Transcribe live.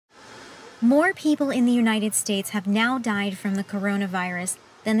More people in the United States have now died from the coronavirus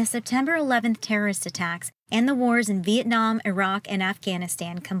than the September 11th terrorist attacks and the wars in Vietnam, Iraq, and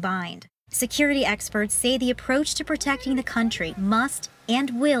Afghanistan combined. Security experts say the approach to protecting the country must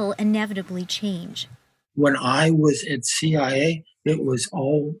and will inevitably change. When I was at CIA, it was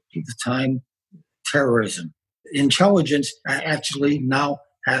all the time terrorism. Intelligence actually now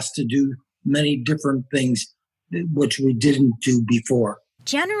has to do many different things which we didn't do before.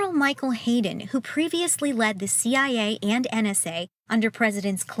 General Michael Hayden, who previously led the CIA and NSA under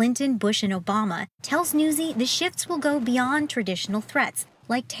Presidents Clinton, Bush, and Obama, tells Newsy the shifts will go beyond traditional threats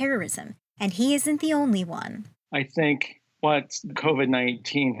like terrorism, and he isn't the only one. I think what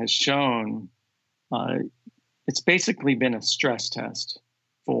COVID-19 has shown, it's basically been a stress test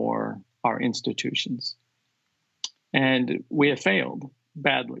for our institutions. And we have failed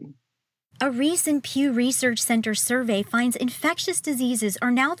badly. A recent Pew Research Center survey finds infectious diseases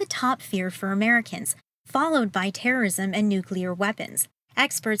are now the top fear for Americans, followed by terrorism and nuclear weapons.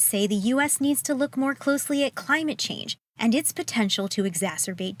 Experts say the U.S. needs to look more closely at climate change and its potential to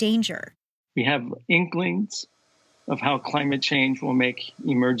exacerbate danger. We have inklings of how climate change will make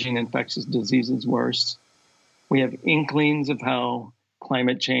emerging infectious diseases worse. We have inklings of how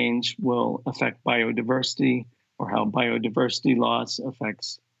climate change will affect biodiversity or how biodiversity loss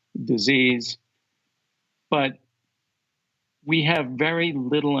affects disease. But we have very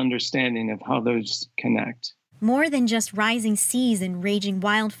little understanding of how those connect. More than just rising seas and raging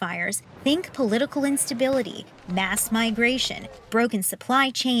wildfires, think political instability, mass migration, broken supply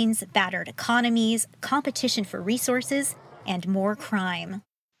chains, battered economies, competition for resources, and more crime.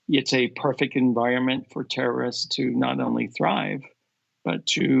 It's a perfect environment for terrorists to not only thrive, but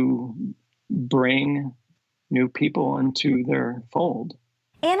to bring new people into their fold.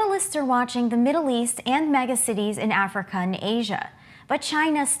 Analysts are watching the Middle East and megacities in Africa and Asia, but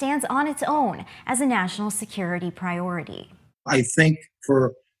China stands on its own as a national security priority. I think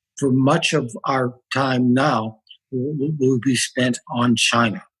for much of our time now will be spent on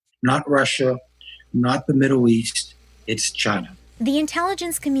China, not Russia, not the Middle East, it's China. The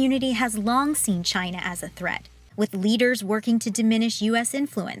intelligence community has long seen China as a threat, with leaders working to diminish U.S.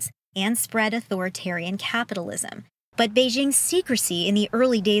 influence and spread authoritarian capitalism. But Beijing's secrecy in the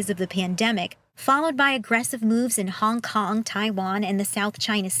early days of the pandemic, followed by aggressive moves in Hong Kong, Taiwan, and the South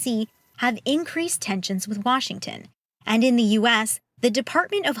China Sea, have increased tensions with Washington. And in the U.S., the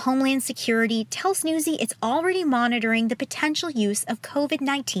Department of Homeland Security tells Newsy it's already monitoring the potential use of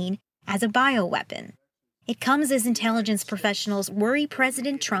COVID-19 as a bioweapon. It comes as intelligence professionals worry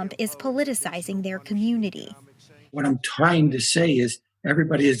President Trump is politicizing their community. What I'm trying to say is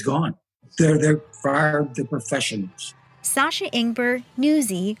everybody is gone. They're fired the professionals. Sasha Ingber,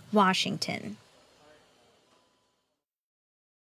 Newsy, Washington.